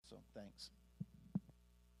Thanks.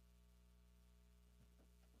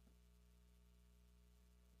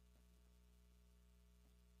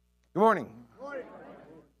 Good morning. Good morning.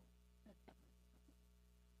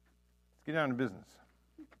 Let's get down to business.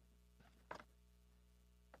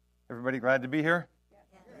 Everybody glad to be here?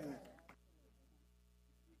 Yes.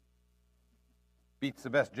 Beats the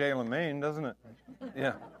best jail in Maine, doesn't it?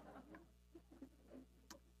 Yeah.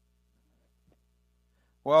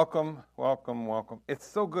 Welcome, welcome, welcome. It's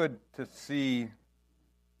so good to see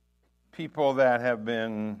people that have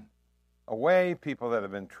been away, people that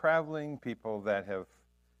have been traveling, people that have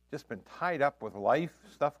just been tied up with life,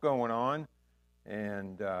 stuff going on,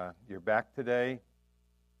 and you're back today,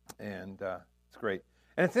 and it's great.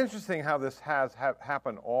 And it's interesting how this has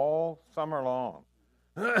happened all summer long,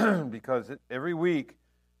 because every week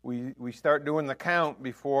we start doing the count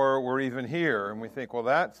before we're even here, and we think, well,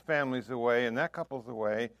 that family's away, and that couple's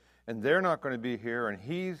away, and they're not going to be here, and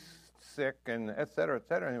he's sick, and et cetera,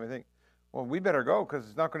 and we think, well, we better go, because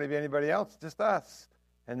it's not going to be anybody else, just us.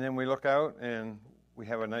 And then we look out, and we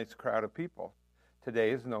have a nice crowd of people. Today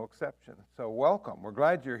is no exception. So welcome. We're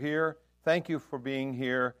glad you're here. Thank you for being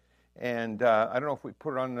here. And I don't know if we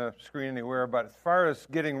put it on the screen anywhere, but as far as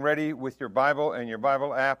getting ready with your Bible and your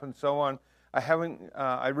Bible app and so on,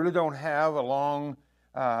 I really don't have a long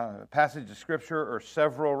passage of Scripture or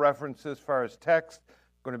several references as far as text. I'm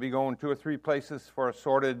going to be going 2 or 3 places for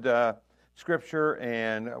assorted Scripture,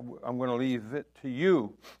 and I'm going to leave it to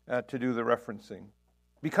you to do the referencing.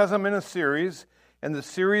 Because I'm in a series, and the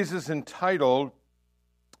series is entitled,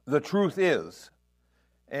 The Truth Is.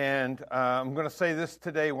 And I'm going to say this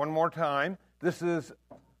today one more time. This is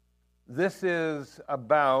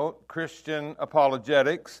about Christian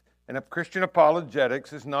apologetics. And Christian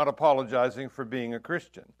apologetics is not apologizing for being a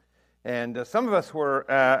Christian. And some of us were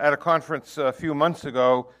at a conference a few months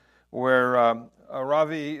ago where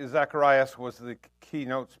Ravi Zacharias was the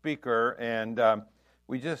keynote speaker, and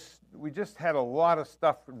we just had a lot of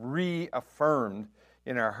stuff reaffirmed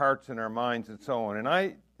in our hearts and our minds and so on. And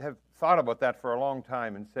I have thought about that for a long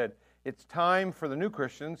time and said, it's time for the new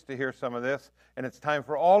Christians to hear some of this, and it's time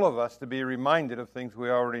for all of us to be reminded of things we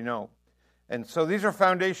already know. And so these are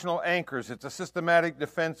foundational anchors. It's a systematic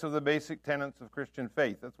defense of the basic tenets of Christian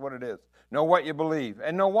faith. That's what it is. Know what you believe,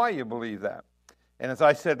 and know why you believe that. And as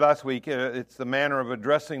I said last week, it's the manner of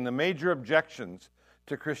addressing the major objections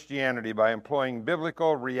to Christianity by employing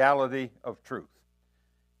biblical reality of truth.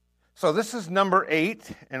 So this is number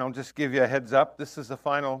 8, and I'll just give you a heads up. This is the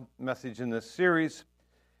final message in this series.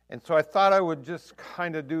 And so I thought I would just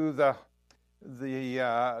kind of do the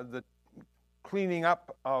cleaning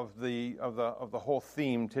up of the whole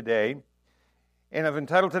theme today. And I've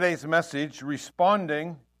entitled today's message,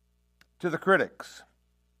 Responding to the Critics.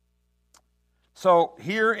 So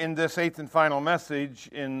here in this 8th and final message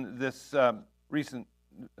in this recent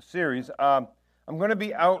series, I'm going to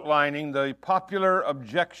be outlining the popular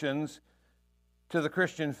objections to the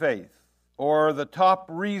Christian faith, or the top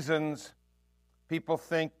reasons people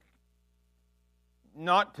think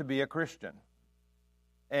not to be a Christian.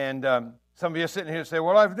 And some of you sitting here say,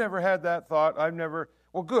 well, I've never had that thought.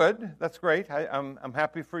 Well, good. That's great. I'm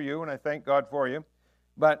happy for you, and I thank God for you.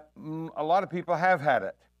 But a lot of people have had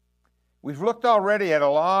it. We've looked already at a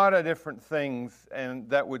lot of different things, and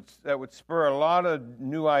that would spur a lot of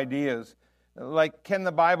new ideas. Like, can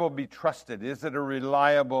the Bible be trusted? Is it a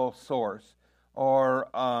reliable source? Or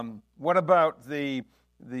what about the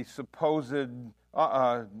supposed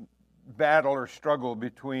battle or struggle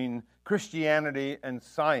between Christianity and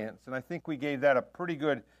science? And I think we gave that a pretty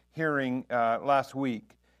good hearing last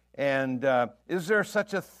week. And is there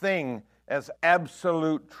such a thing as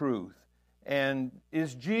absolute truth? And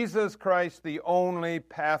is Jesus Christ the only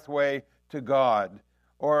pathway to God?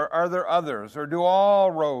 Or are there others? Or do all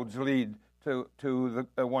roads lead to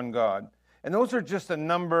the one God? And those are just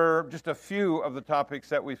a few of the topics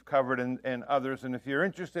that we've covered and others. And if you're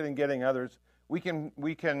interested in getting others, we can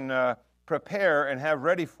prepare and have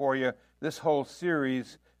ready for you this whole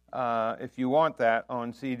series, if you want that,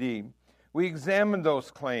 on CD. We examined those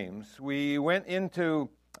claims. We went into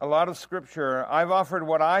a lot of Scripture. I've offered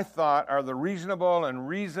what I thought are the reasonable and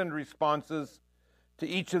reasoned responses to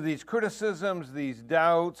each of these criticisms, these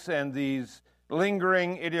doubts, and these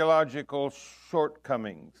lingering ideological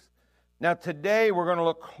shortcomings. Now today we're going to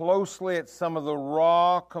look closely at some of the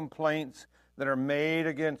raw complaints that are made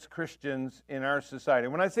against Christians in our society.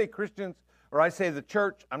 When I say Christians, or I say the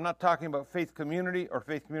church, I'm not talking about faith community or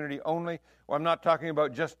faith community only, or I'm not talking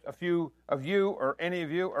about just a few of you or any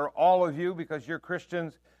of you or all of you because you're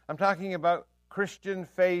Christians. I'm talking about Christian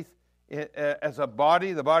faith as a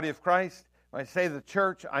body, the body of Christ. When I say the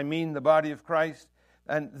church, I mean the body of Christ.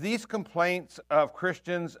 And these complaints of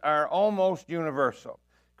Christians are almost universal.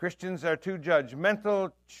 Christians are too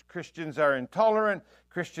judgmental. Christians are intolerant.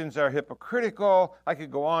 Christians are hypocritical. I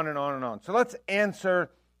could go on and on and on. So let's answer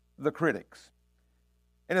the critics.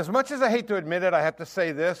 And as much as I hate to admit it, I have to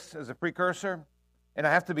say this as a precursor, and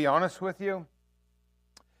I have to be honest with you.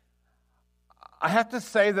 I have to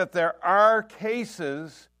say that there are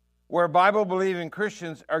cases where Bible-believing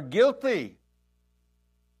Christians are guilty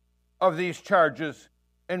of these charges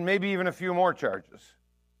and maybe even a few more charges.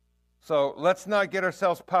 So let's not get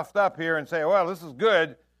ourselves puffed up here and say, well, this is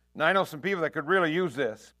good, and I know some people that could really use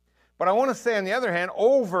this. But I want to say, on the other hand,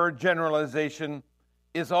 overgeneralization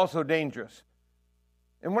is also dangerous.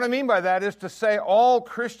 And what I mean by that is to say all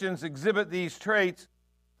Christians exhibit these traits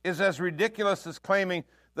is as ridiculous as claiming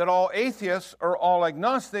that all atheists or all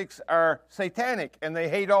agnostics are satanic and they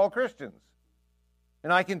hate all Christians.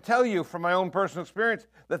 And I can tell you from my own personal experience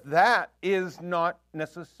that that is not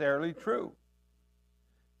necessarily true.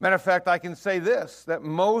 Matter of fact, I can say this, that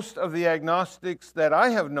most of the agnostics that I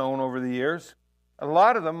have known over the years, a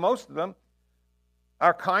lot of them, most of them,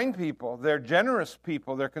 are kind people. They're generous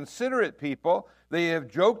people. They're considerate people. They have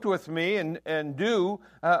joked with me and do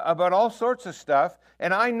about all sorts of stuff.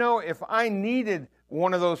 And I know if I needed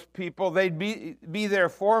one of those people, they'd be there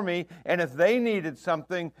for me. And if they needed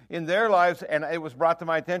something in their lives and it was brought to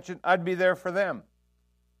my attention, I'd be there for them.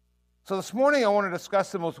 So this morning I want to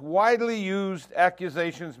discuss the most widely used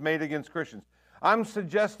accusations made against Christians. I'm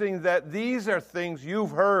suggesting that these are things you've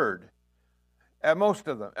heard, most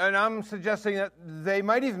of them. And I'm suggesting that they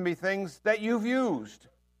might even be things that you've used.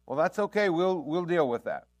 Well, that's okay. We'll deal with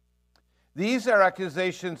that. These are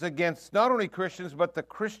accusations against not only Christians, but the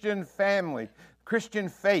Christian family, Christian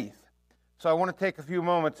faith. So I want to take a few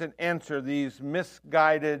moments and answer these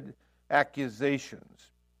misguided accusations.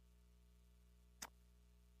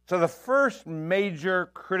 So the first major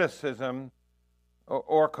criticism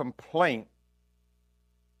or complaint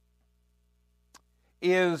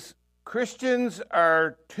is Christians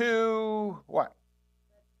are too, what?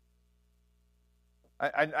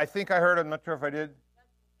 I think I heard, I'm not sure if I did.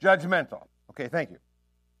 Judgmental. Okay, thank you.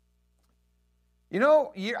 You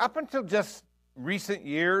know, up until just recent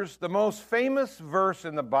years, the most famous verse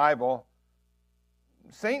in the Bible,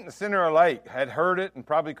 saint and sinner alike had heard it and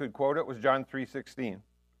probably could quote it, was John 3:16.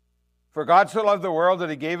 For God so loved the world that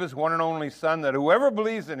he gave his one and only Son, that whoever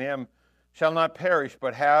believes in him shall not perish,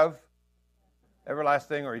 but have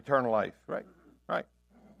everlasting or eternal life. Right? Right.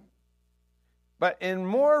 But in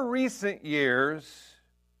more recent years,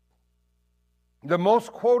 the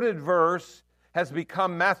most quoted verse has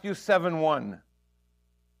become Matthew 7:1.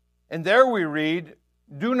 And there we read,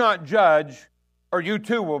 do not judge, or you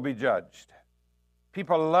too will be judged.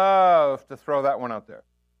 People love to throw that one out there.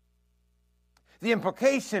 The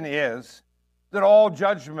implication is that all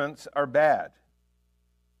judgments are bad.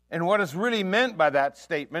 And what is really meant by that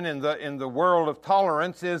statement in the world of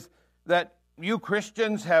tolerance is that you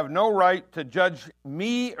Christians have no right to judge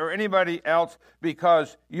me or anybody else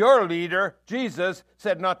because your leader, Jesus,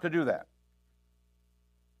 said not to do that.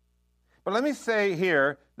 But let me say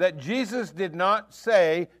here that Jesus did not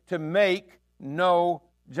say to make no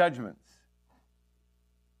judgments.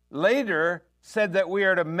 Later said that we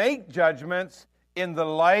are to make judgments in the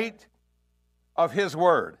light of his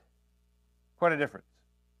word. Quite a difference.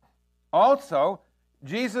 Also,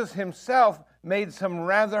 Jesus himself made some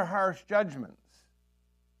rather harsh judgments.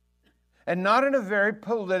 And not in a very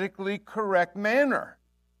politically correct manner,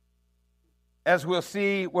 as we'll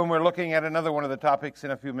see when we're looking at another one of the topics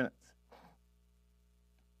in a few minutes.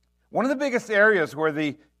 One of the biggest areas where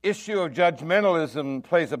the issue of judgmentalism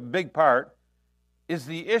plays a big part is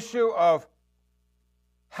the issue of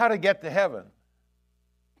how to get to heaven.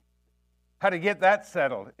 How to get that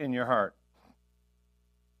settled in your heart.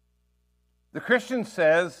 The Christian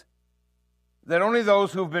says that only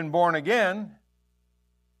those who've been born again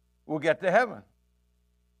will get to heaven.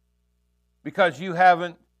 Because you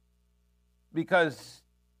haven't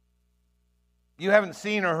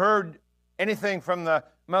seen or heard anything from the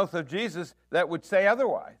mouth of Jesus that would say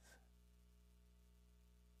otherwise.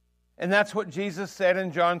 And that's what Jesus said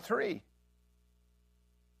in John 3.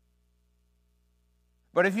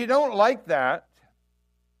 But if you don't like that,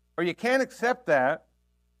 or you can't accept that,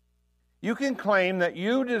 you can claim that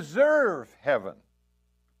you deserve heaven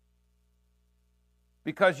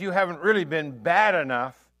because you haven't really been bad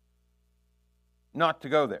enough not to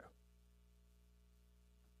go there.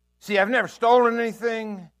 See, I've never stolen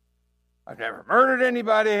anything. I've never murdered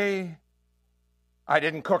anybody. I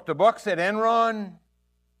didn't cook the books at Enron.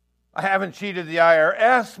 I haven't cheated the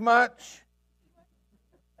IRS much.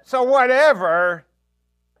 So whatever,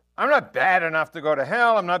 I'm not bad enough to go to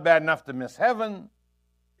hell. I'm not bad enough to miss heaven.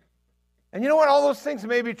 And you know what? All those things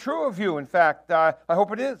may be true of you. In fact, I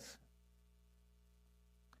hope it is.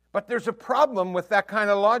 But there's a problem with that kind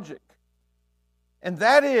of logic. And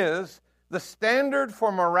that is, the standard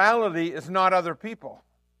for morality is not other people.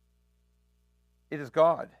 It is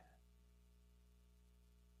God.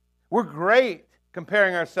 We're great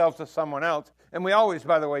comparing ourselves to someone else. And we always,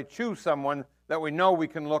 by the way, choose someone that we know we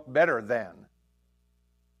can look better than.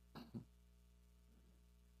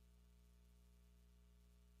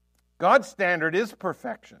 God's standard is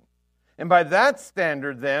perfection. And by that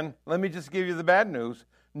standard, then, let me just give you the bad news.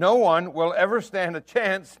 No one will ever stand a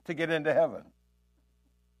chance to get into heaven.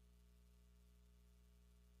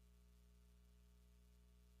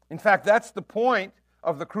 In fact, that's the point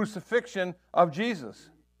of the crucifixion of Jesus.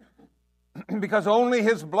 Because only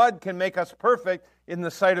His blood can make us perfect in the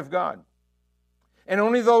sight of God. And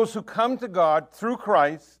only those who come to God through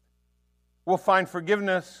Christ will find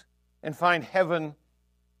forgiveness and find heaven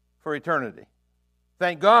for eternity.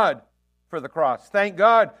 Thank God for the cross. Thank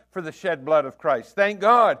God for the shed blood of Christ. Thank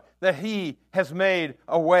God that He has made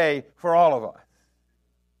a way for all of us.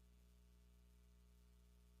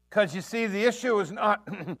 Because you see, the issue is not,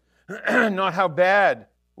 not how bad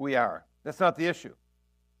we are. That's not the issue.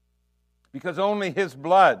 Because only His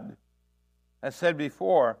blood, as said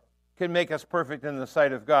before, can make us perfect in the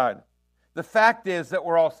sight of God. The fact is that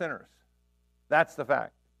we're all sinners. That's the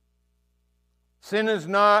fact. Sin is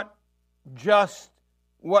not just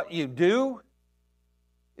what you do.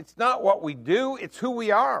 It's not what we do. It's who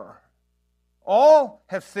we are. All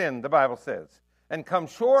have sinned, the Bible says, and come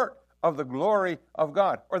short of the glory of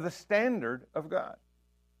God, or the standard of God.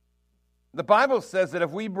 The Bible says that if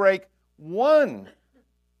we break one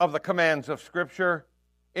of the commands of Scripture,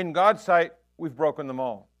 in God's sight, we've broken them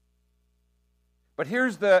all. But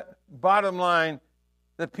here's the bottom line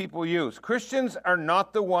that people use. Christians are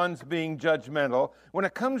not the ones being judgmental. When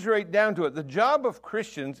it comes right down to it, the job of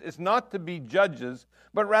Christians is not to be judges,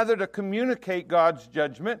 but rather to communicate God's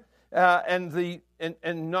judgment,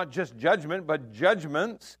 and not just judgment, but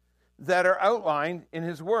judgments that are outlined in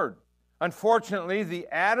His Word. Unfortunately, the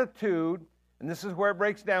attitude, and this is where it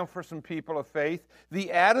breaks down for some people of faith,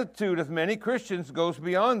 the attitude of many Christians goes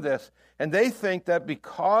beyond this. And they think that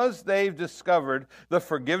because they've discovered the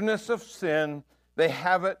forgiveness of sin, they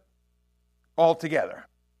have it all together.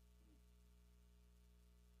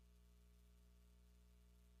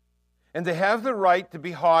 And they have the right to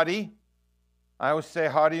be haughty. I always say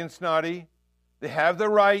haughty and snotty. They have the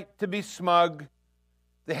right to be smug.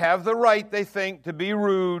 They have the right, they think, to be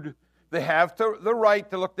rude. They have the right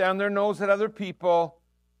to look down their nose at other people.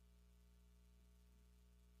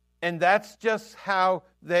 And that's just how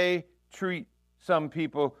they treat some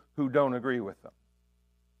people who don't agree with them.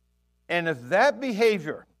 And if that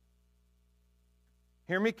behavior,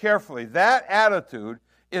 hear me carefully, that attitude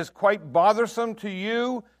is quite bothersome to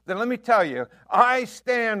you, then let me tell you, I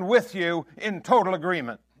stand with you in total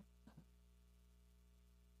agreement.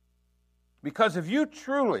 Because if you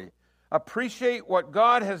truly appreciate what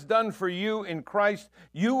God has done for you in Christ,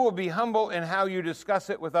 you will be humble in how you discuss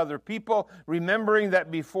it with other people, remembering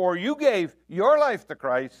that before you gave your life to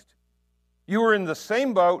Christ, you were in the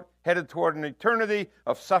same boat, headed toward an eternity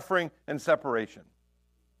of suffering and separation.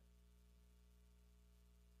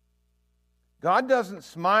 God doesn't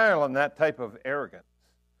smile on that type of arrogance.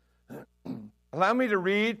 Allow me to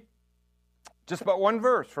read just about one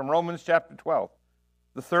verse from Romans chapter 12,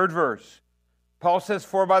 the 3rd verse. Paul says,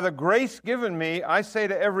 "For by the grace given me, I say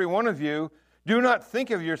to every one of you, do not think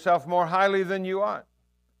of yourself more highly than you ought,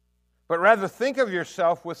 but rather think of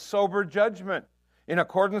yourself with sober judgment, in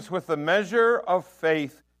accordance with the measure of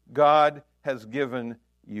faith God has given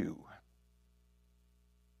you."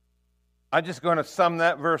 I'm just going to sum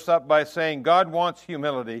that verse up by saying God wants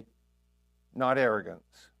humility, not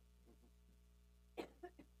arrogance.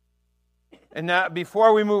 And now,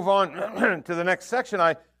 before we move on to the next section,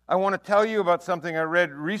 I want to tell you about something I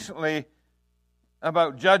read recently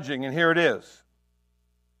about judging, and here it is.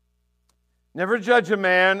 Never judge a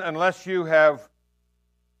man unless you have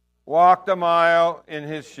walked a mile in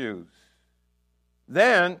his shoes.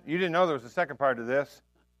 Then, you didn't know there was a second part to this,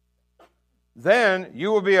 then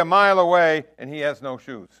you will be a mile away and he has no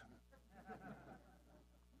shoes.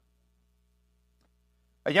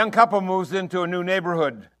 A young couple moves into a new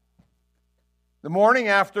neighborhood. The morning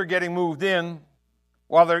after getting moved in,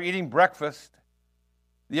 while they're eating breakfast,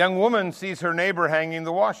 the young woman sees her neighbor hanging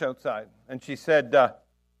the wash outside. And she said, that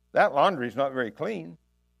laundry's not very clean.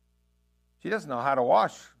 She doesn't know how to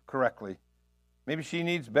wash correctly. Maybe she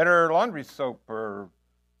needs better laundry soap or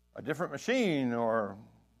a different machine or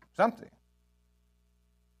something.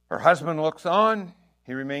 Her husband looks on.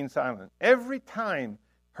 He remains silent. Every time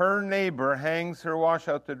her neighbor hangs her wash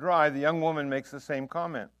out to dry, the young woman makes the same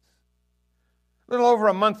comments. A little over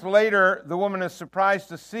a month later, the woman is surprised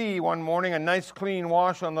to see one morning a nice clean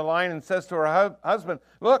wash on the line and says to her husband,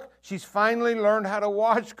 "Look, she's finally learned how to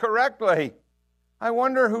wash correctly. I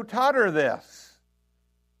wonder who taught her this."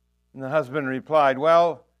 And the husband replied,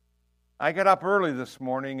 "Well, I got up early this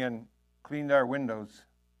morning and cleaned our windows."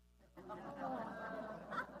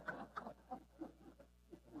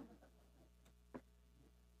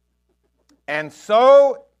 And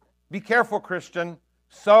so, be careful, Christian,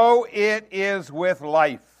 so it is with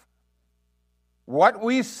life. What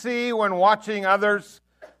we see when watching others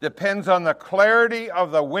depends on the clarity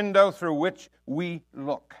of the window through which we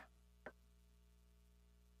look.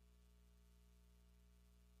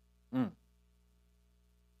 You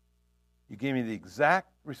gave me the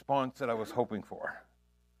exact response that I was hoping for.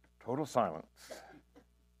 Total silence.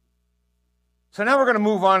 So now we're going to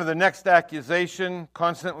move on to the next accusation,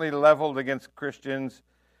 constantly leveled against Christians,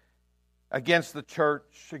 against the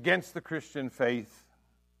church, against the Christian faith.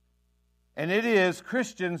 And it is,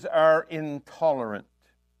 Christians are intolerant.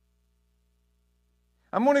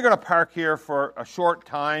 I'm only going to park here for a short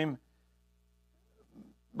time,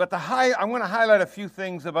 but I'm going to highlight a few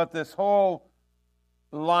things about this whole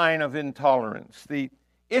line of intolerance. The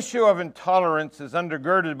issue of intolerance is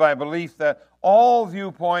undergirded by a belief that all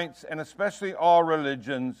viewpoints, and especially all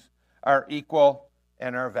religions, are equal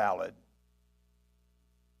and are valid.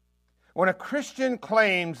 When a Christian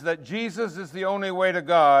claims that Jesus is the only way to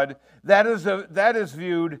God, that is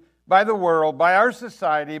viewed by the world, by our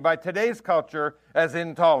society, by today's culture, as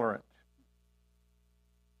intolerant.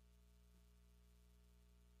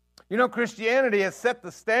 You know, Christianity has set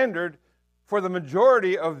the standard for the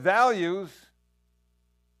majority of values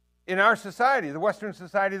in our society, the Western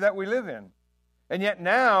society that we live in. And yet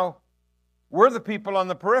now, we're the people on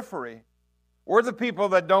the periphery. We're the people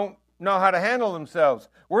that don't know how to handle themselves.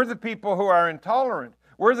 We're the people who are intolerant.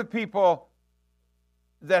 We're the people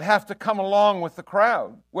that have to come along with the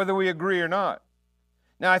crowd, whether we agree or not.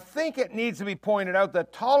 Now, I think it needs to be pointed out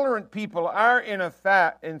that tolerant people are, in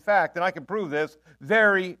fact, and I can prove this,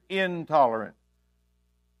 very intolerant,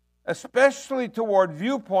 especially toward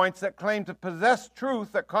viewpoints that claim to possess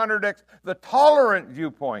truth that contradicts the tolerant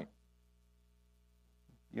viewpoint.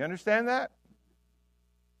 You understand that?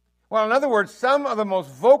 Well, in other words, some of the most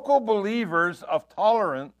vocal believers of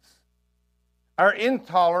tolerance are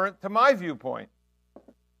intolerant to my viewpoint.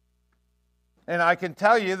 And I can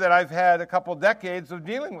tell you that I've had a couple decades of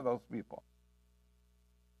dealing with those people.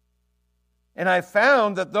 And I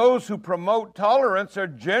found that those who promote tolerance are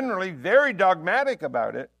generally very dogmatic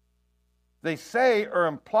about it. They say or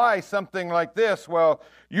imply something like this: well,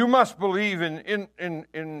 you must believe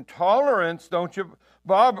in tolerance, don't you,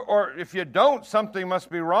 Bob? Or if you don't, something must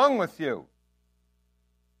be wrong with you.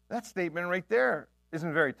 That statement right there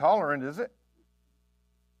isn't very tolerant, is it?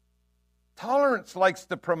 Tolerance likes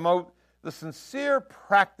to promote the sincere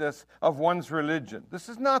practice of one's religion. This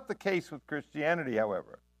is not the case with Christianity,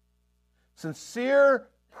 however. Sincere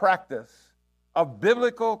practice of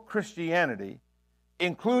biblical Christianity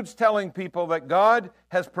includes telling people that God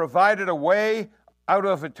has provided a way out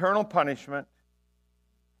of eternal punishment,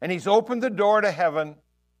 and He's opened the door to heaven,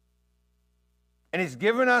 and He's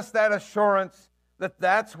given us that assurance that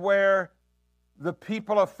that's where the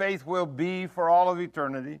people of faith will be for all of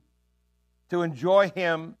eternity, to enjoy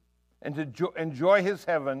Him and to enjoy His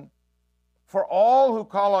heaven for all who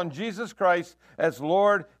call on Jesus Christ as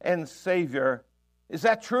Lord and Savior. Is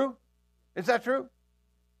that true? Is that true?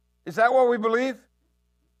 Is that what we believe?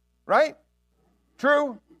 Right?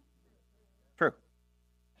 True? True.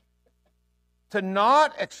 To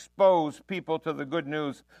not expose people to the good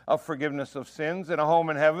news of forgiveness of sins and a home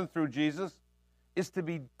in heaven through Jesus is to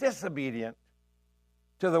be disobedient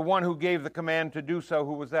to the one who gave the command to do so.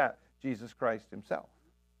 Who was that? Jesus Christ Himself.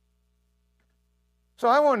 So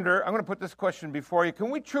I wonder, I'm going to put this question before you: can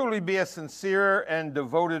we truly be a sincere and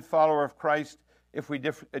devoted follower of Christ if we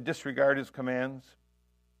disregard His commands?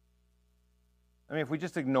 I mean, if we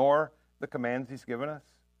just ignore the commands He's given us?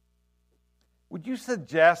 Would you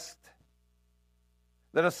suggest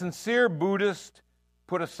that a sincere Buddhist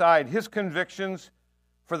put aside his convictions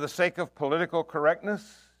for the sake of political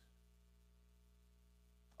correctness?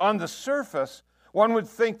 On the surface, one would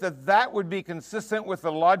think that that would be consistent with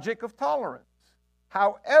the logic of tolerance.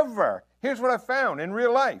 However, here's what I found in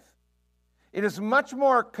real life. It is much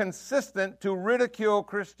more consistent to ridicule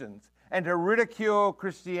Christians and to ridicule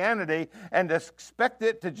Christianity and to expect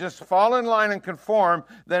it to just fall in line and conform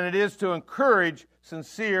than it is to encourage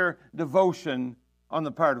sincere devotion on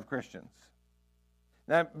the part of Christians.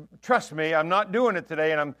 Now, trust me, I'm not doing it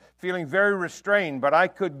today, and I'm feeling very restrained, but I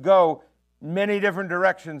could go many different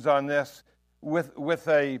directions on this with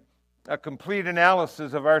a complete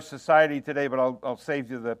analysis of our society today, but I'll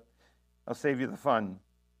save you the fun.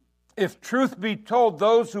 If truth be told,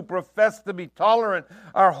 those who profess to be tolerant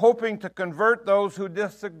are hoping to convert those who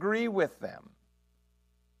disagree with them.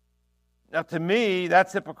 Now, to me,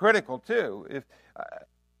 that's hypocritical too. If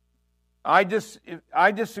I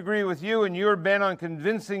disagree with you and you're bent on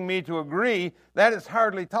convincing me to agree, that is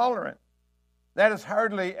hardly tolerant. That is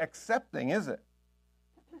hardly accepting, is it?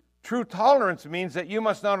 True tolerance means that you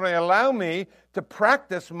must not only allow me to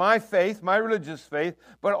practice my faith, my religious faith,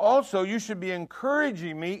 but also you should be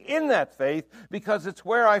encouraging me in that faith, because it's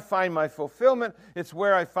where I find my fulfillment, it's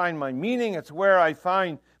where I find my meaning, it's where I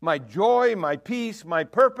find my joy, my peace, my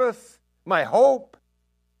purpose, my hope.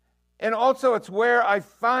 And also it's where I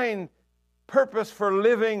find purpose for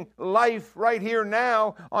living life right here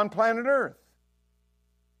now on planet Earth.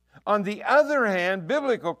 On the other hand,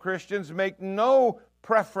 biblical Christians make no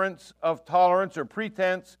preference of tolerance or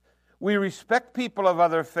pretense. We respect people of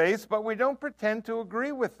other faiths, but we don't pretend to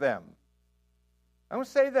agree with them. I want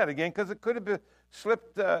to say that again because it could have been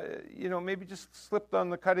slipped, maybe just slipped on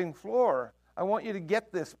the cutting floor. I want you to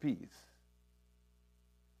get this piece.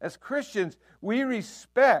 As Christians, we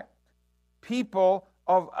respect people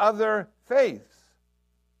of other faiths.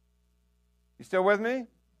 You still with me?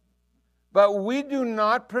 But we do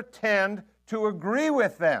not pretend to agree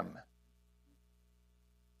with them.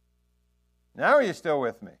 Now are you still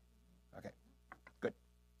with me? Okay, good.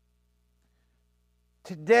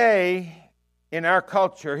 Today, in our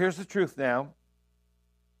culture, here's the truth now.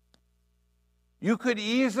 You could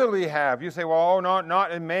easily have, you say, well,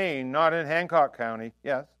 not in Maine, not in Hancock County.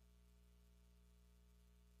 Yes.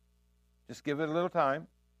 Just give it a little time.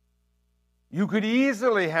 You could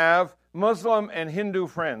easily have Muslim and Hindu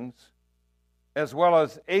friends, as well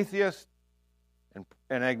as atheist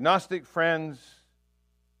and agnostic friends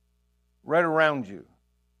right around you.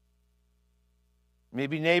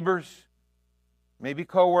 Maybe neighbors, maybe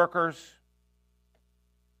co-workers.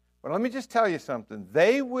 But let me just tell you something.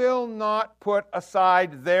 They will not put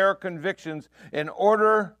aside their convictions in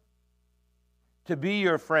order to be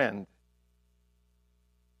your friend.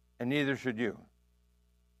 And neither should you.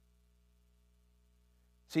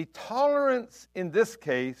 See, tolerance in this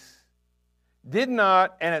case did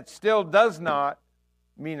not, and it still does not,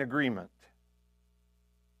 mean agreement.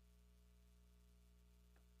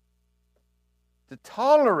 To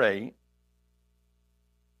tolerate,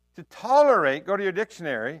 go to your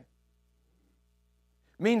dictionary,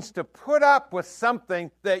 means to put up with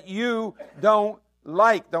something that you don't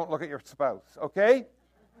like. Don't look at your spouse, okay?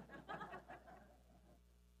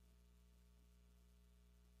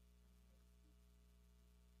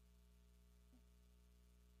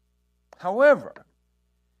 However,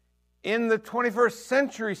 in the 21st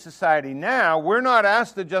century society now, we're not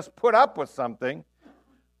asked to just put up with something.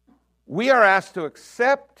 We are asked to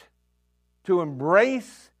accept, to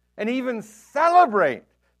embrace, and even celebrate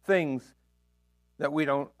things that we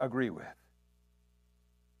don't agree with.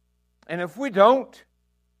 And if we don't,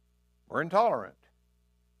 we're intolerant.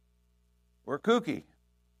 We're kooky.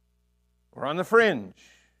 We're on the fringe.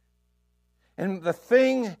 And the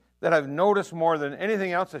thing that I've noticed more than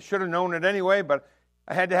anything else, I should have known it anyway, but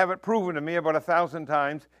I had to have it proven to me about 1,000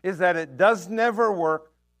 times, is that it does never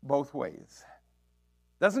work both ways.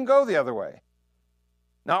 Doesn't go the other way.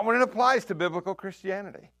 Not when it applies to biblical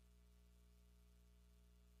Christianity.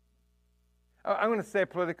 I'm going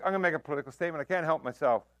to make a political statement. I can't help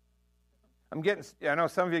myself. I know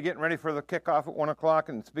some of you are getting ready for the kickoff at 1 o'clock,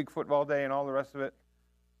 and it's big football day and all the rest of it.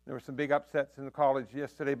 There were some big upsets in the college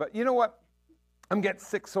yesterday. But you know what? I'm getting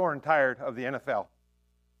sick, sore, and tired of the NFL.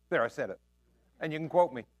 There, I said it. And you can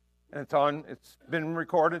quote me. And it's been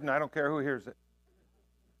recorded, and I don't care who hears it.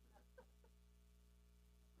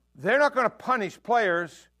 They're not going to punish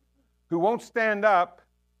players who won't stand up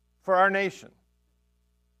for our nation.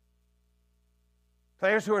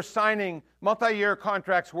 Players who are signing multi-year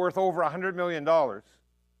contracts worth over $100 million,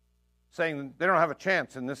 saying they don't have a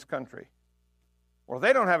chance in this country. Well,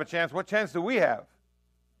 they don't have a chance. What chance do we have?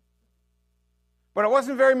 But it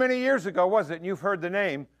wasn't very many years ago, was it? And you've heard the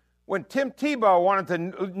name. When Tim Tebow wanted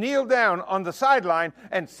to kneel down on the sideline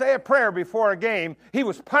and say a prayer before a game, he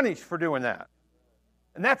was punished for doing that.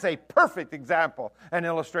 And that's a perfect example and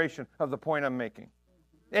illustration of the point I'm making.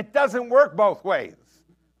 It doesn't work both ways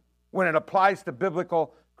when it applies to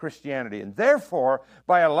biblical Christianity. And therefore,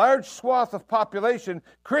 by a large swath of population,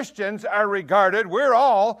 Christians are regarded, we're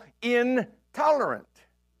all intolerant.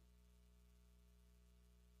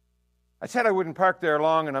 I said I wouldn't park there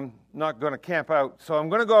long, and I'm not going to camp out. So I'm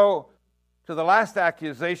going to go to the last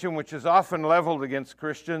accusation, which is often leveled against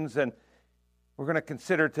Christians, and we're going to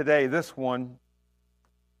consider today this one.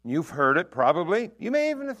 You've heard it probably. You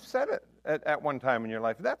may even have said it at one time in your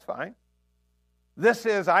life. That's fine. This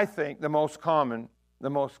is, I think, the most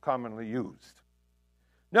commonly used.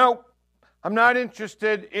 No, I'm not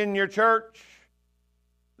interested in your church.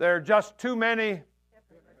 There are just too many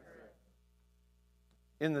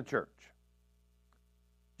in the church.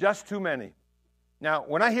 Just too many. Now,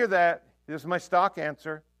 when I hear that, here's my stock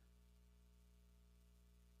answer.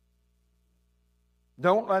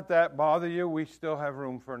 Don't let that bother you. We still have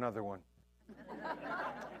room for another one.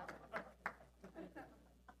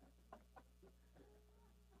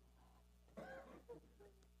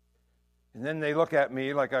 And then they look at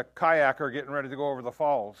me like a kayaker getting ready to go over the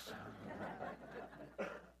falls.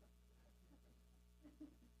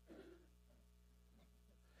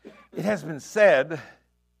 It has been said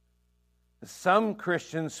that some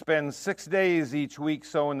Christians spend 6 days each week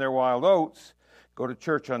sowing their wild oats, go to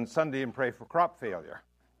church on Sunday and pray for crop failure.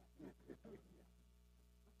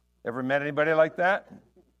 Ever met anybody like that?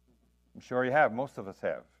 I'm sure you have. Most of us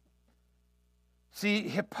have. See,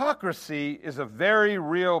 hypocrisy is a very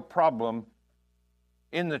real problem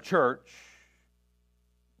in the church.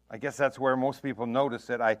 I guess that's where most people notice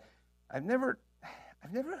it. I've never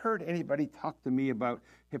heard anybody talk to me about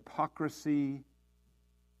hypocrisy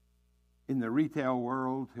in the retail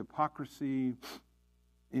world, hypocrisy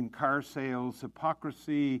in car sales,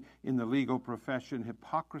 hypocrisy in the legal profession,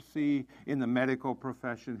 hypocrisy in the medical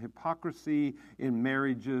profession, hypocrisy in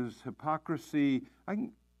marriages, hypocrisy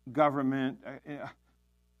in government.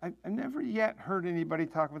 I've never yet heard anybody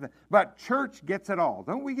talk about that. But church gets it all.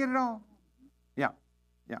 Don't we get it all? Yeah.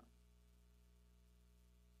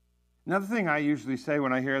 Another thing I usually say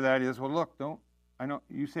when I hear that is, well, look, I know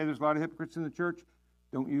you say there's a lot of hypocrites in the church.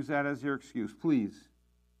 Don't use that as your excuse, please.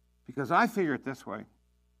 Because I figure it this way.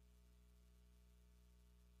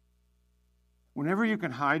 Whenever you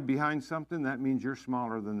can hide behind something, that means you're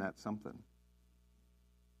smaller than that something.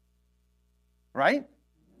 Right?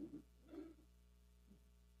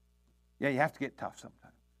 Yeah, you have to get tough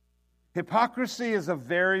sometimes. Hypocrisy is a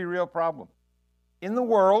very real problem. In the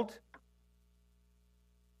world,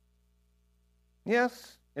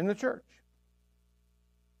 yes, in the church.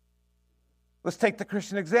 Let's take the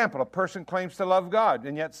Christian example. A person claims to love God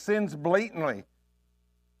and yet sins blatantly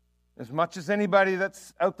as much as anybody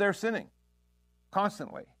that's out there sinning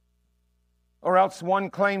constantly. Or else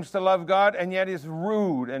one claims to love God and yet is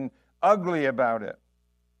rude and ugly about it,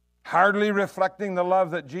 hardly reflecting the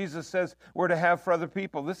love that Jesus says we're to have for other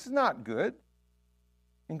people. This is not good.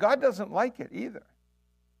 And God doesn't like it either.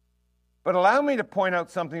 But allow me to point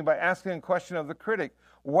out something by asking a question of the critic.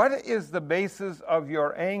 What is the basis of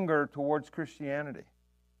your anger towards Christianity?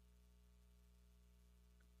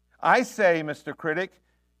 I say, Mr. Critic,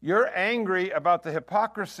 you're angry about the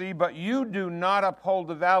hypocrisy, but you do not uphold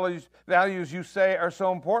the values you say are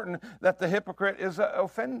so important that the hypocrite is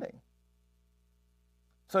offending.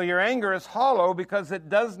 So your anger is hollow because it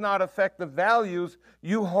does not affect the values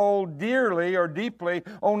you hold dearly or deeply,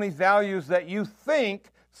 only values that you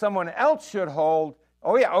think someone else should hold.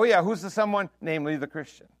 Oh yeah, who's the someone? Namely the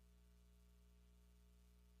Christian.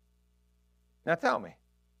 Now tell me,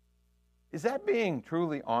 is that being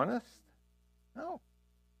truly honest? No.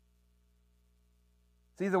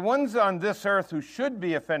 See, the ones on this earth who should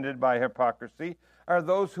be offended by hypocrisy are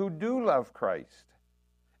those who do love Christ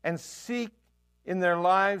and seek in their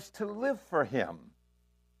lives to live for Him.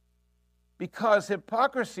 Because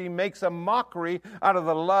hypocrisy makes a mockery out of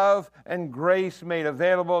the love and grace made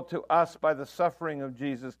available to us by the suffering of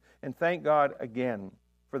Jesus. And thank God again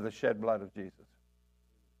for the shed blood of Jesus.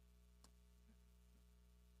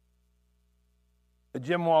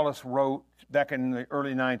 Jim Wallace wrote back in the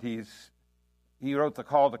early 90s, he wrote the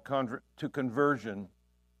call to conversion,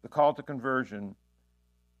 the call to conversion.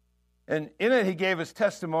 And in it, he gave his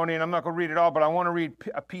testimony, and I'm not going to read it all, but I want to read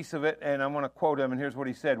a piece of it, and I want to quote him, and here's what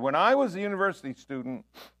he said. When I was a university student,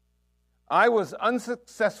 I was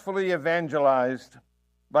unsuccessfully evangelized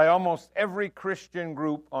by almost every Christian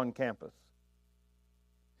group on campus.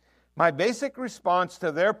 My basic response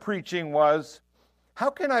to their preaching was, how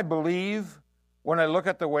can I believe when I look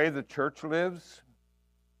at the way the church lives?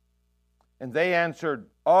 And they answered,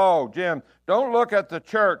 oh, Jim, don't look at the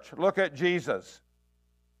church, look at Jesus.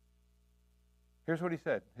 Here's what he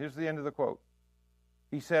said. Here's the end of the quote.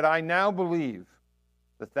 He said, I now believe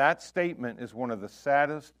that statement is one of the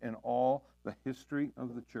saddest in all the history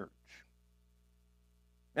of the church.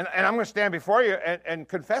 And I'm going to stand before you and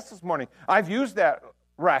confess this morning, I've used that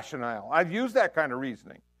rationale. I've used that kind of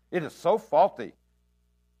reasoning It is so faulty.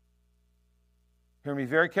 Hear me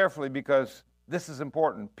very carefully, because this is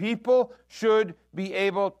important. People should be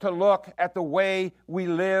able to look at the way we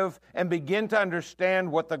live and begin to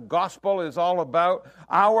understand what the gospel is all about.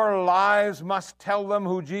 Our lives must tell them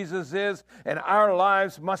who Jesus is, and our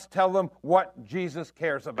lives must tell them what Jesus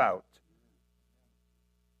cares about.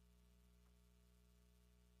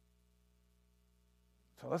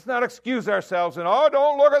 So let's not excuse ourselves and,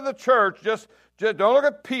 don't look at the church, just don't look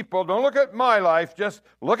at people, don't look at my life, just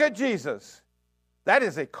look at Jesus. That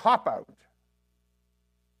is a cop-out.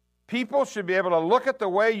 People should be able to look at the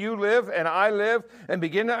way you live and I live and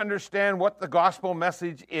begin to understand what the gospel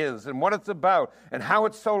message is and what it's about and how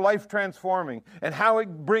it's so life-transforming and how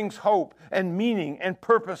it brings hope and meaning and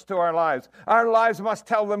purpose to our lives. Our lives must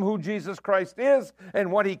tell them who Jesus Christ is and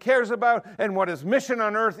what he cares about and what his mission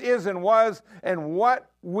on earth is and was and what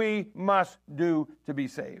we must do to be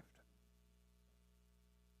saved.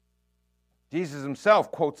 Jesus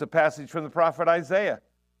himself quotes a passage from the prophet Isaiah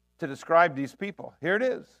to describe these people. Here it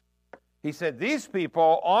is. He said, "These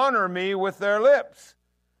people honor me with their lips,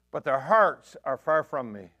 but their hearts are far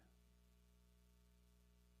from me."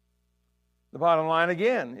 The bottom line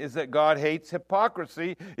again is that God hates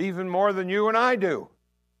hypocrisy even more than you and I do.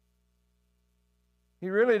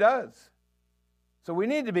 He really does. So we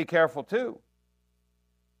need to be careful too.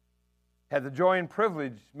 Had the joy and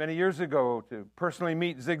privilege many years ago to personally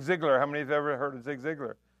meet Zig Ziglar. How many have ever heard of Zig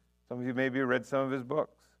Ziglar? Some of you maybe read some of his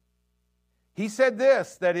books. He said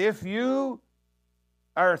this, that if you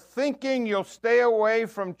are thinking you'll stay away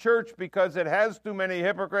from church because it has too many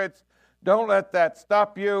hypocrites, don't let that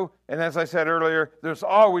stop you. And as I said earlier, there's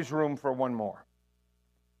always room for one more.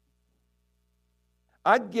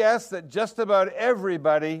 I'd guess that just about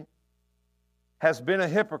everybody has been a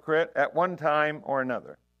hypocrite at one time or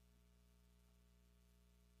another.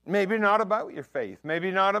 Maybe not about your faith.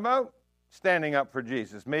 Maybe not about standing up for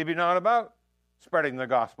Jesus. Maybe not about spreading the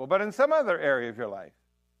gospel, but in some other area of your life.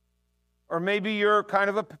 Or maybe you're kind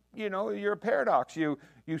of you're a paradox. You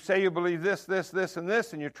say you believe this, and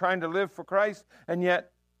this, and you're trying to live for Christ, and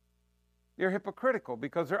yet you're hypocritical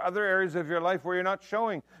because there are other areas of your life where you're not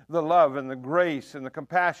showing the love and the grace and the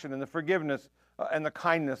compassion and the forgiveness and the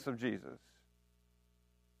kindness of Jesus.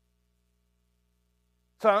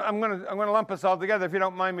 So I'm going to lump us all together, if you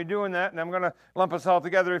don't mind me doing that, and I'm going to lump us all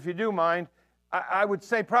together if you do mind. I would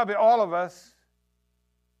say probably all of us,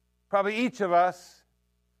 probably each of us,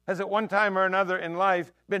 has at one time or another in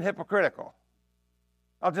life been hypocritical.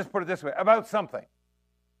 I'll just put it this way, about something.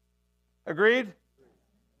 Agreed?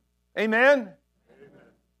 Amen? Amen.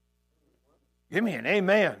 Give me an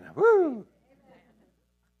amen. Woo!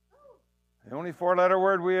 The only four-letter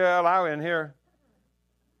word we allow in here.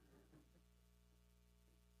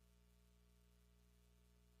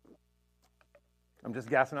 I'm just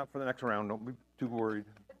gassing up for the next round. Don't be too worried.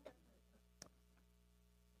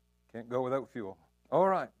 Can't go without fuel. All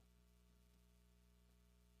right.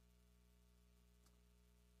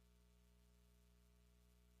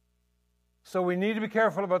 So we need to be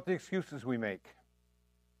careful about the excuses we make.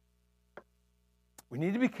 We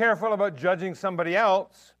need to be careful about judging somebody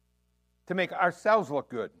else to make ourselves look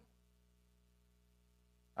good.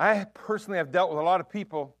 I personally have dealt with a lot of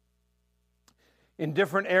people in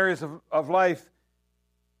different areas of life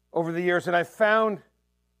over the years, and I found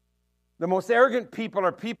the most arrogant people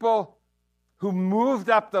are people who moved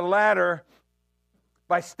up the ladder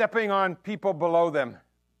by stepping on people below them.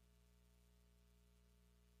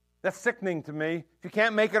 That's sickening to me. If you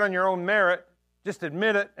can't make it on your own merit, just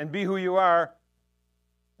admit it and be who you are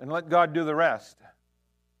and let God do the rest.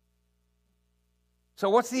 So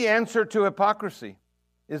what's the answer to hypocrisy?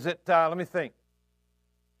 Is it, let me think,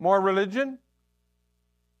 more religion?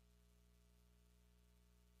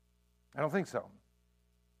 I don't think so.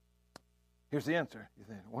 Here's the answer. You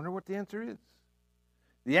think, I wonder what the answer is.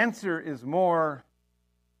 The answer is more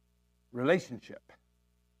relationship.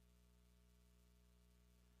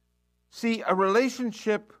 See, a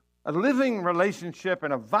relationship, a living relationship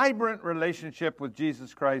and a vibrant relationship with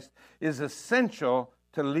Jesus Christ is essential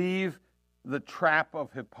to leave the trap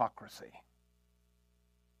of hypocrisy.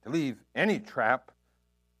 To leave any trap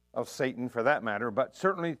of Satan for that matter, but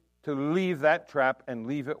certainly to leave that trap and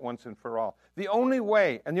leave it once and for all. The only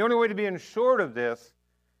way, and the only way to be assured of this,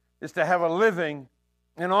 is to have a living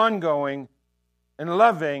and ongoing and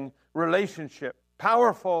loving relationship,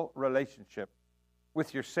 powerful relationship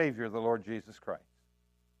with your Savior, the Lord Jesus Christ.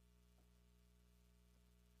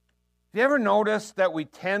 Have you ever noticed that we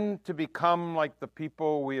tend to become like the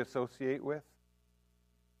people we associate with?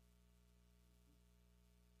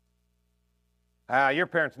 Your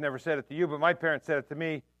parents never said it to you, but my parents said it to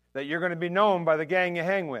me. that you're going to be known by the gang you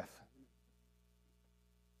hang with.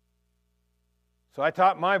 So I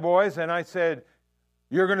taught my boys, and I said,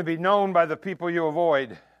 you're going to be known by the people you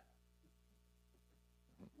avoid.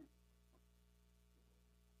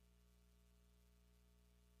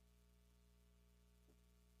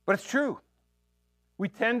 But it's true. We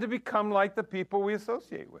tend to become like the people we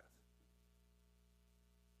associate with.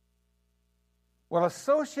 Well,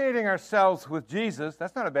 associating ourselves with Jesus,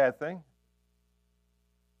 that's not a bad thing.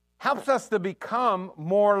 Helps us to become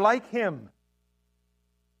more like Him.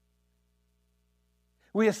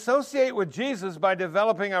 We associate with Jesus by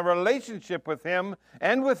developing a relationship with Him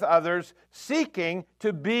and with others, seeking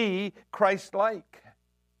to be Christ-like.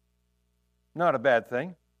 Not a bad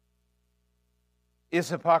thing. Is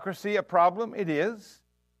hypocrisy a problem? It is.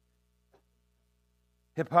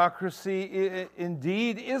 Hypocrisy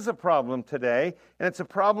indeed is a problem today, and it's a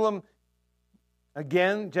problem,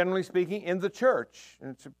 again, generally speaking, in the church.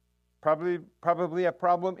 And it's probably a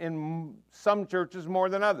problem in some churches more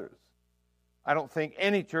than others. I don't think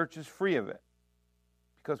any church is free of it,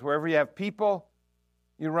 because wherever you have people,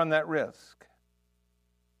 you run that risk.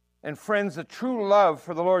 And friends, the true love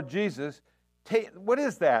for the Lord Jesus, what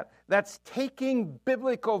is that? That's taking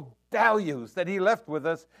biblical values that He left with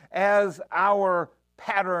us as our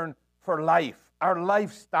pattern for life, our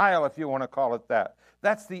lifestyle, if you want to call it that.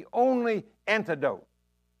 That's the only antidote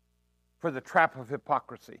for the trap of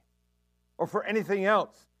hypocrisy or for anything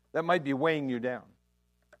else that might be weighing you down.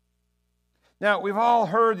 Now, we've all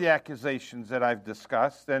heard the accusations that I've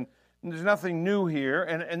discussed, and there's nothing new here,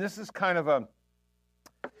 and this is kind of a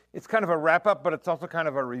wrap-up, but it's also kind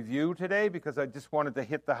of a review today because I just wanted to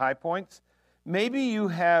hit the high points. Maybe you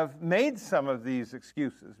have made some of these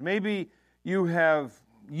excuses. Maybe you have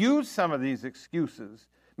used some of these excuses.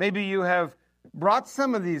 Maybe you have brought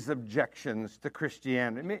some of these objections to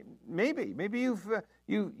Christianity. Maybe you've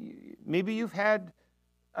had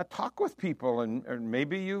a talk with people, or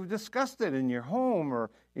maybe you've discussed it in your home or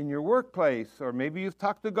in your workplace, or maybe you've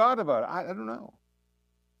talked to God about it. I don't know.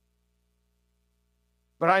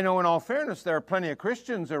 But I know in all fairness, there are plenty of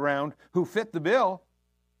Christians around who fit the bill.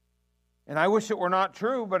 And I wish it were not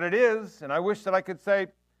true, but it is. And I wish that I could say,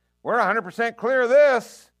 we're 100% clear of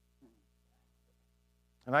this.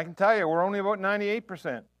 And I can tell you, we're only about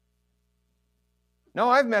 98%. No,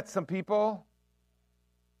 I've met some people,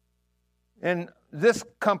 and this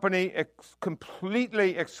company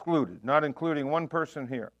completely excluded, not including one person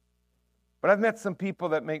here. But I've met some people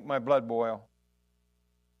that make my blood boil.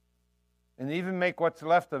 And even make what's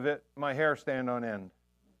left of it, my hair stand on end.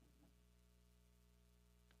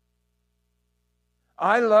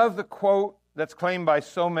 I love the quote that's claimed by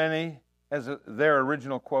so many as their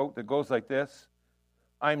original quote that goes like this: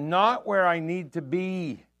 I'm not where I need to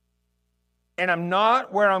be, and I'm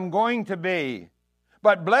not where I'm going to be.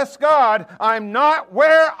 But bless God, I'm not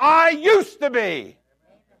where I used to be.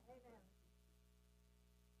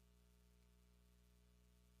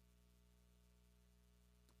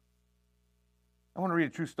 I want to read a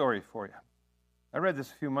true story for you. I read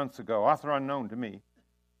this a few months ago, author unknown to me.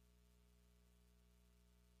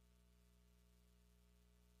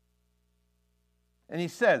 And he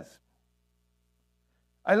says,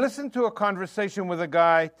 I listened to a conversation with a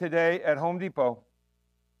guy today at Home Depot.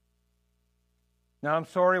 Now, I'm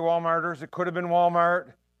sorry, Walmarters, it could have been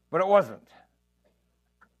Walmart, but it wasn't.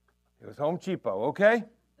 It was Home Cheapo, okay?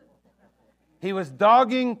 He was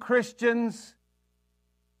dogging Christians,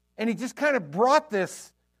 and he just kind of brought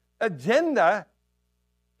this agenda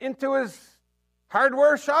into his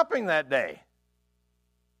hardware shopping that day.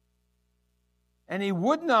 And he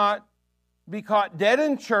would not be caught dead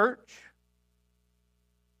in church.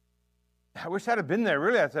 I wish I'd have been there,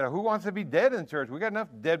 really. I said, who wants to be dead in church? We got enough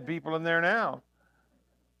dead people in there now.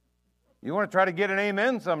 You want to try to get an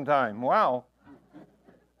amen sometime. Wow.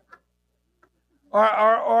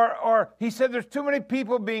 Or he said there's too many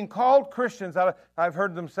people being called Christians. I've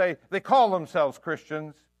heard them say they call themselves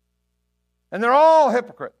Christians, and they're all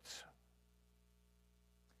hypocrites.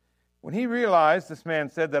 When he realized, this man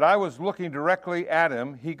said, that I was looking directly at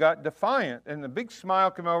him, he got defiant, and a big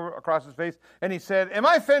smile came over across his face, and he said, am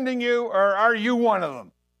I offending you, or are you one of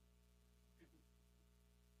them?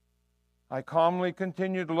 I calmly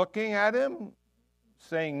continued looking at him,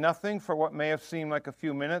 saying nothing for what may have seemed like a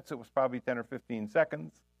few minutes. It was probably 10 or 15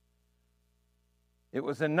 seconds. It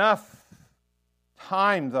was enough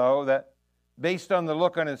time, though, that based on the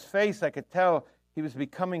look on his face, I could tell he was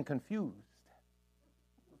becoming confused.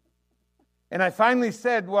 And I finally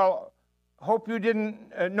said, well, hope you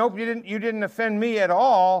didn't, nope, you didn't offend me at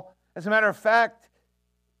all. As a matter of fact,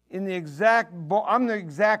 I'm the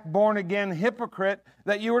exact born-again hypocrite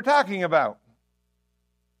that you were talking about.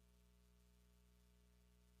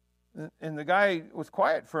 And the guy was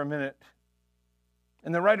quiet for a minute.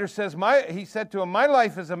 And the writer says, he said to him, my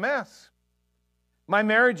life is a mess. My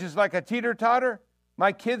marriage is like a teeter-totter.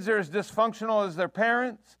 My kids are as dysfunctional as their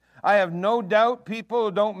parents. I have no doubt people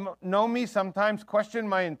who don't know me sometimes question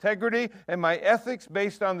my integrity and my ethics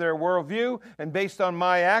based on their worldview and based on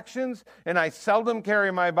my actions. And I seldom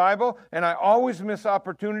carry my Bible, and I always miss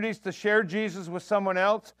opportunities to share Jesus with someone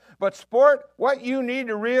else. But sport, what you need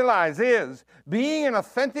to realize is being an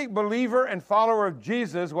authentic believer and follower of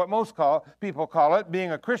Jesus, what most people call it,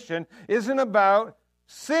 being a Christian, isn't about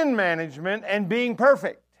sin management and being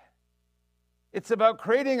perfect. It's about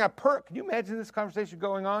creating can you imagine this conversation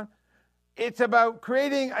going on? It's about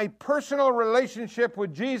creating a personal relationship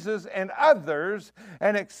with Jesus and others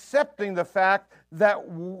and accepting the fact that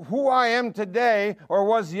who I am today or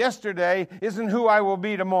was yesterday isn't who I will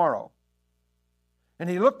be tomorrow. And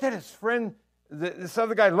he looked at his friend, this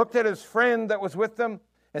other guy looked at his friend that was with them,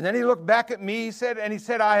 and then he looked back at me, he said,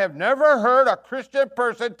 I have never heard a Christian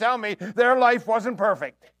person tell me their life wasn't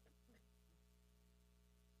perfect.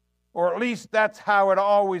 Or at least that's how it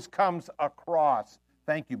always comes across.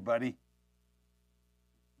 Thank you, buddy.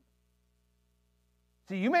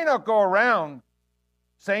 See, you may not go around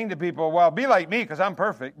saying to people, well, be like me because I'm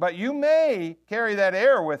perfect, but you may carry that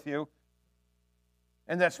air with you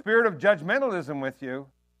and that spirit of judgmentalism with you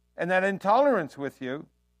and that intolerance with you.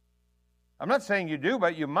 I'm not saying you do,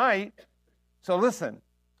 but you might. So listen,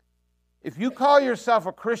 if you call yourself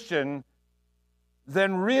a Christian,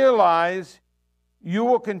 then realize you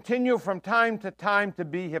will continue from time to time to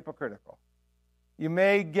be hypocritical. You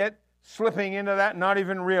may get slipping into that and not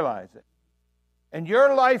even realize it. And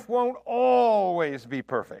your life won't always be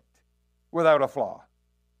perfect without a flaw.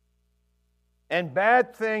 And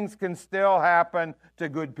bad things can still happen to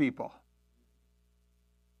good people.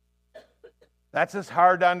 That's as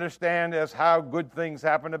hard to understand as how good things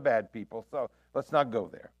happen to bad people. So let's not go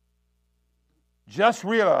there. Just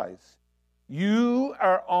realize you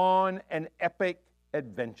are on an epic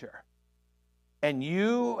adventure. And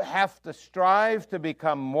you have to strive to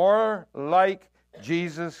become more like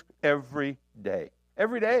Jesus every day.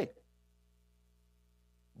 Every day.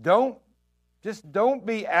 Don't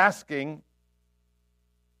be asking,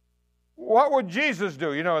 what would Jesus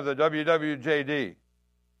do? You know, the WWJD.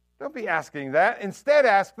 Don't be asking that. Instead,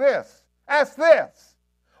 ask this. Ask this.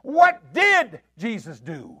 What did Jesus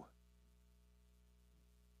do?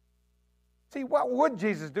 See, what would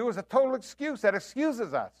Jesus do is a total excuse. That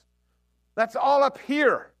excuses us. That's all up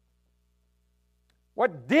here.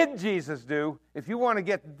 What did Jesus do? If you want to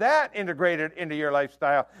get that integrated into your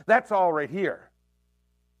lifestyle, that's all right here.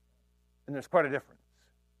 And there's quite a difference.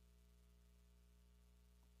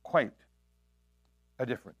 Quite a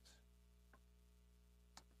difference.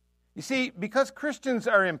 You see, because Christians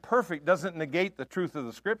are imperfect doesn't negate the truth of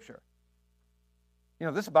the Scripture. You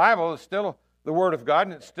know, this Bible is still the Word of God,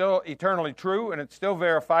 and it's still eternally true, and it's still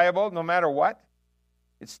verifiable no matter what.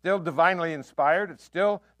 It's still divinely inspired. It's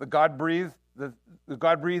still the God-breathed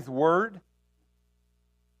Word.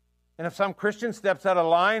 And if some Christian steps out of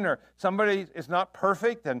line or somebody is not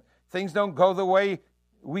perfect and things don't go the way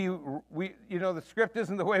the script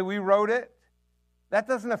isn't the way we wrote it, that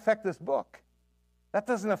doesn't affect this book. That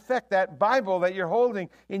doesn't affect that Bible that you're holding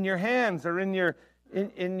in your hands or in your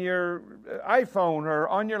iPhone or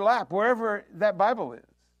on your lap, wherever that Bible is.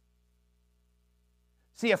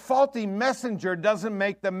 See, a faulty messenger doesn't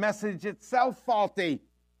make the message itself faulty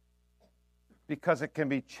because it can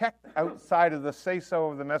be checked outside of the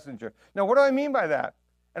say-so of the messenger. Now, what do I mean by that?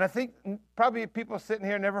 And I think probably people sitting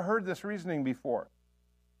here never heard this reasoning before.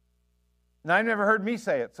 And I've never heard me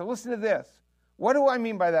say it. So listen to this. What do I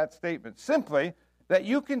mean by that statement? Simply that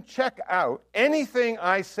you can check out anything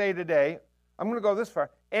I say today. I'm going to go this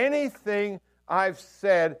far. Anything I've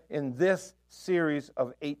said in this series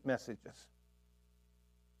of 8 messages.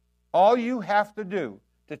 All you have to do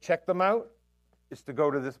to check them out is to go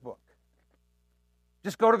to this book.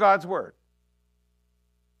 Just go to God's Word.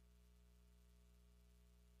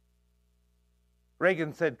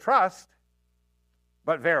 Reagan said, trust,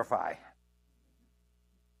 but verify.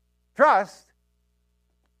 Trust,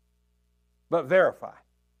 but verify.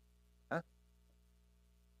 Huh?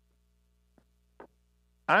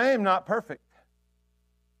 I am not perfect.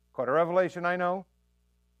 Quite a revelation, I know.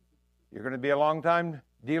 You're going to be a long time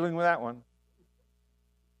dealing with that one.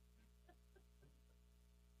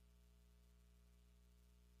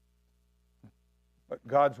 But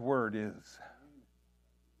God's Word is.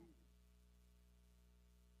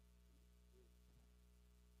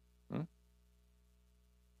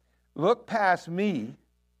 Look past me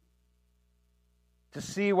to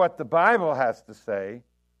see what the Bible has to say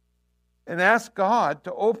And ask God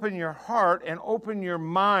to open your heart and open your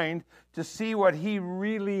mind to see what He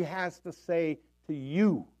really has to say to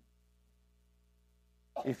you.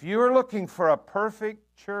 If you're looking for a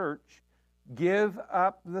perfect church, give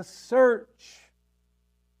up the search.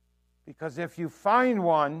 Because if you find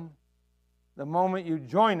one, the moment you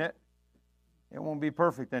join it, it won't be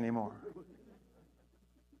perfect anymore.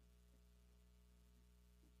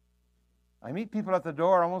 I meet people at the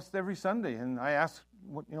door almost every Sunday, and I ask,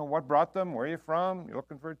 what brought them? Where are you from? You're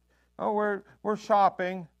looking for? Oh, we're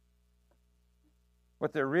shopping.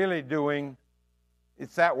 What they're really doing,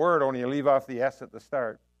 it's that word, only you leave off the S at the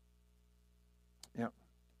start. Yeah.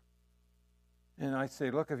 And I say,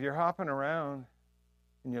 look, if you're hopping around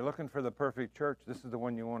and you're looking for the perfect church, this is the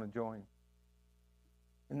one you want to join.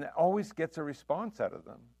 And that always gets a response out of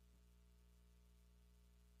them.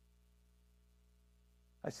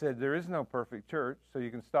 I said, there is no perfect church, so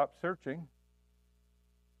you can stop searching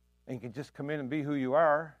and you can just come in and be who you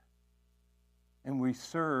are. And we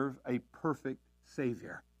serve a perfect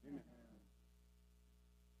Savior. Amen.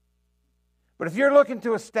 But if you're looking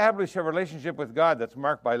to establish a relationship with God that's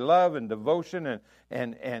marked by love and devotion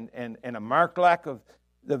and a marked lack of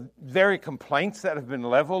the very complaints that have been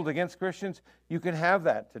leveled against Christians, you can have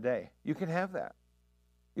that today. You can have that.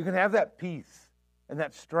 You can have that peace and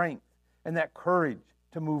that strength and that courage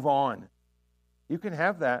to move on. You can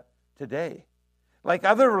have that today. Like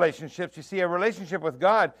other relationships, you see, a relationship with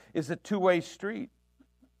God is a two-way street.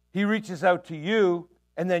 He reaches out to you,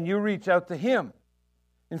 and then you reach out to Him.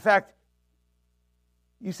 In fact,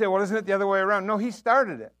 you say, well, isn't it the other way around? No, He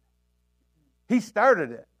started it. He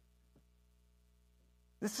started it.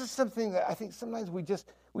 This is something that I think sometimes we just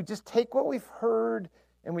take what we've heard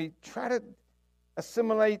and we try to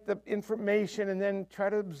assimilate the information and then try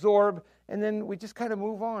to absorb, and then we just kind of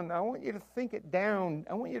move on. I want you to think it down.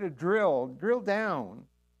 I want you to drill down.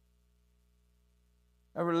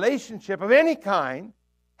 A relationship of any kind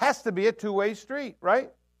has to be a two-way street,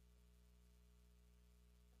 right?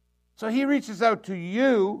 So He reaches out to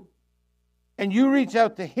you, and you reach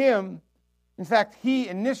out to Him. In fact, He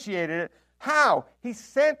initiated it. How? He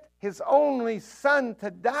sent His only Son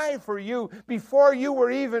to die for you before you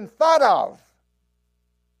were even thought of.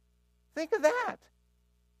 Think of that.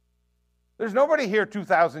 There's nobody here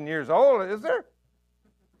 2,000 years old, is there?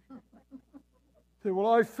 Say,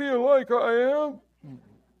 well, I feel like I am.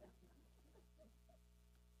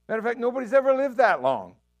 Matter of fact, nobody's ever lived that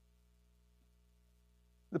long.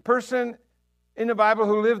 The person in the Bible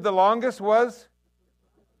who lived the longest was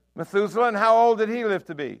Methuselah. And how old did he live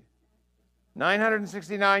to be?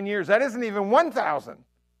 969 years. That isn't even 1,000.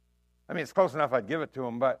 I mean, it's close enough I'd give it to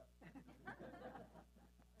him, but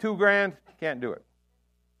 $2,000, can't do it.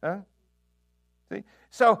 Huh? See?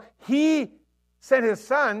 So He sent His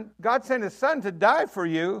Son, God sent His Son to die for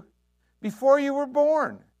you before you were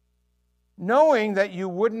born, knowing that you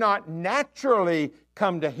would not naturally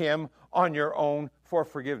come to Him on your own for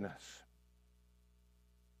forgiveness.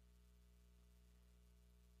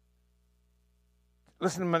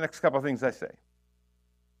 Listen to my next couple of things I say.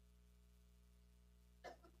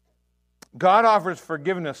 God offers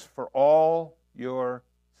forgiveness for all your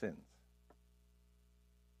sins.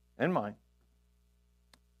 And mine.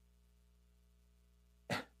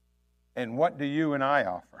 And what do you and I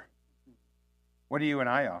offer? What do you and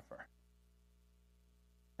I offer?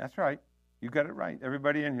 That's right. You got it right.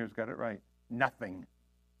 Everybody in here's got it right. Nothing.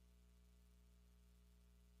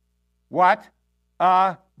 What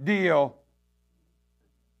a deal.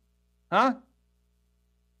 Huh?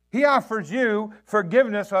 He offers you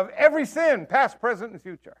forgiveness of every sin, past, present, and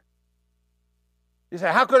future. You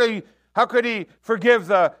say, how could he forgive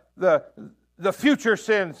the future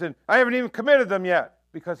sins? And I haven't even committed them yet.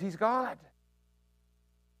 Because He's God.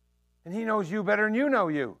 And He knows you better than you know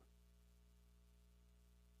you.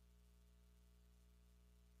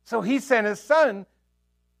 So He sent His Son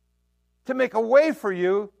to make a way for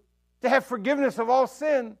you to have forgiveness of all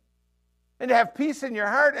sin and to have peace in your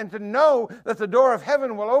heart and to know that the door of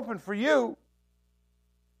heaven will open for you.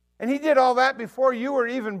 And He did all that before you were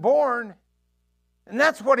even born. And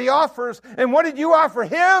that's what He offers. And what did you offer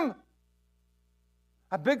Him?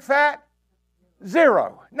 A big fat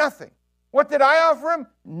zero. Nothing. What did I offer Him?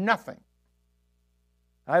 Nothing.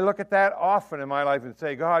 I look at that often in my life and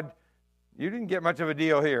say, God, you didn't get much of a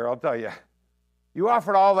deal here, I'll tell you. You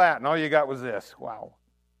offered all that and all you got was this. Wow.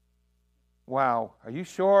 Wow. Are you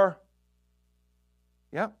sure?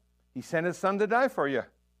 Yep. He sent His Son to die for you,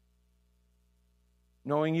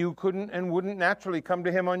 knowing you couldn't and wouldn't naturally come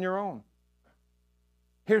to Him on your own.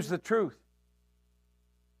 Here's the truth.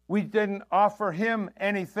 We didn't offer Him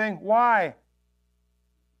anything. Why?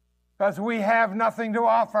 Because we have nothing to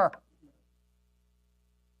offer.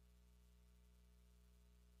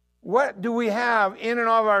 What do we have in and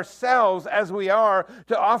of ourselves as we are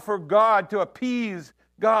to offer God, to appease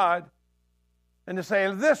God, and to say,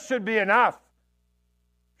 this should be enough.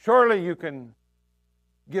 Surely you can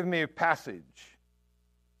give me a passage.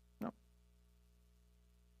 No.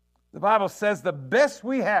 The Bible says the best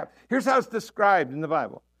we have, here's how it's described in the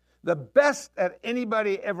Bible. The best that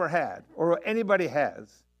anybody ever had, or anybody has,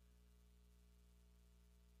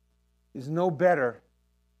 is no better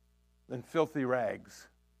than filthy rags.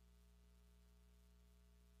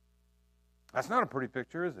 That's not a pretty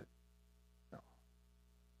picture, is it? No.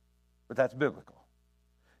 But that's biblical.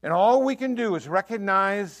 And all we can do is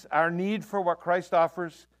recognize our need for what Christ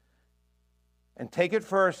offers and take it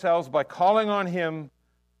for ourselves by calling on Him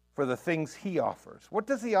for the things He offers. What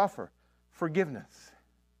does He offer? Forgiveness.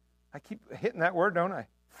 I keep hitting that word, don't I?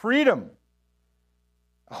 Freedom.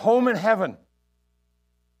 A home in heaven.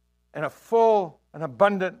 And a full and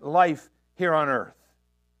abundant life here on earth.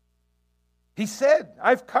 He said,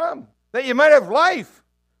 I've come that you might have life.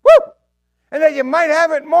 Woo! And that you might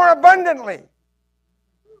have it more abundantly.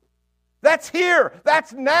 That's here,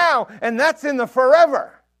 that's now, and that's in the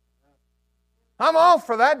forever. I'm all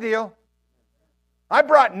for that deal. I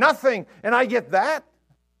brought nothing, and I get that.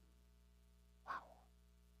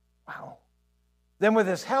 Wow. Then with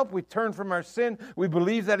His help, we turn from our sin. We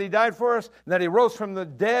believe that He died for us, and that He rose from the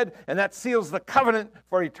dead, and that seals the covenant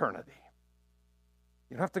for eternity.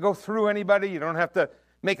 You don't have to go through anybody. You don't have to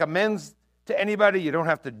make amends to anybody. You don't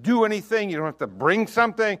have to do anything. You don't have to bring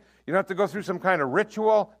something. You don't have to go through some kind of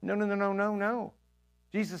ritual. No.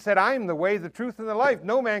 Jesus said, I am the way, the truth, and the life.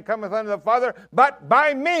 No man cometh unto the Father but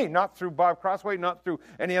by me. Not through Bob Crossway, not through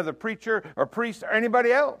any other preacher or priest or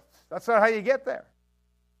anybody else. That's not how you get there.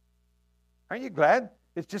 Aren't you glad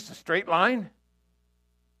it's just a straight line?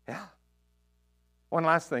 Yeah. One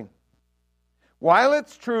last thing. While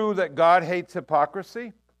it's true that God hates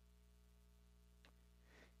hypocrisy,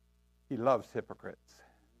 He loves hypocrites.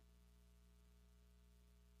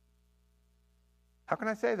 How can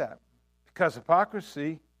I say that? Because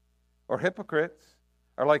hypocrisy or hypocrites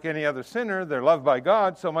are like any other sinner. They're loved by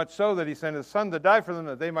God, so much so that He sent His Son to die for them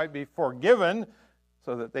that they might be forgiven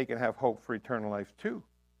so that they can have hope for eternal life too.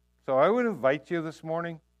 So I would invite you this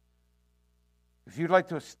morning, if you'd like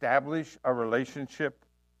to establish a relationship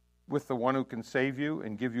with the one who can save you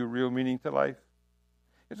and give you real meaning to life,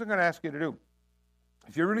 here's what I'm going to ask you to do.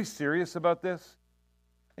 If you're really serious about this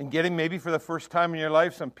and getting maybe for the first time in your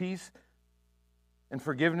life some peace and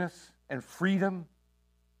forgiveness and freedom,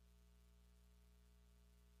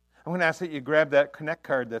 I'm going to ask that you grab that Connect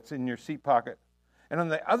card that's in your seat pocket. And on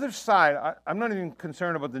the other side, I'm not even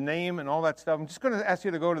concerned about the name and all that stuff. I'm just going to ask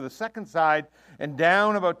you to go to the second side, and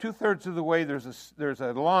down about 2/3 of the way there's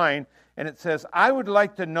a line, and it says, I would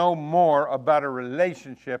like to know more about a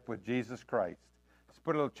relationship with Jesus Christ. Just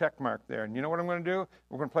put a little check mark there. And you know what I'm going to do?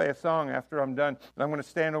 We're going to play a song after I'm done, and I'm going to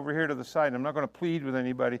stand over here to the side. I'm not going to plead with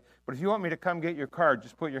anybody, but if you want me to come get your card,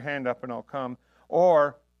 just put your hand up and I'll come.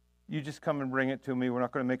 Or you just come and bring it to me. We're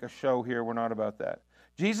not going to make a show here. We're not about that.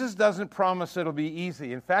 Jesus doesn't promise it'll be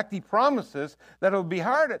easy. In fact, He promises that it'll be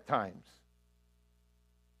hard at times.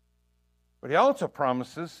 But He also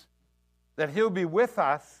promises that He'll be with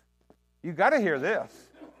us. You've got to hear this.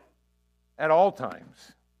 At all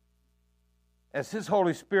times. As His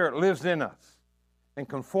Holy Spirit lives in us and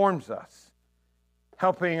conforms us,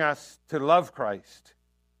 helping us to love Christ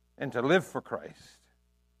and to live for Christ.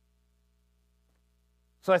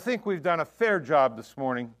 So I think we've done a fair job this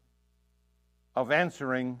morning of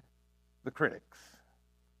answering the critics.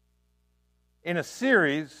 In a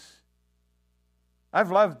series, I've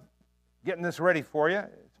loved getting this ready for you.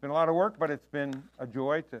 It's been a lot of work, but it's been a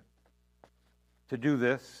joy to do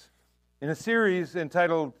this. In a series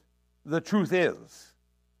entitled, The Truth Is.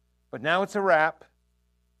 But now it's a wrap,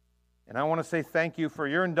 and I want to say thank you for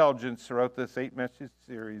your indulgence throughout this 8-message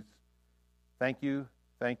series. Thank you,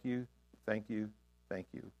 thank you, thank you, thank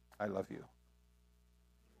you. I love you.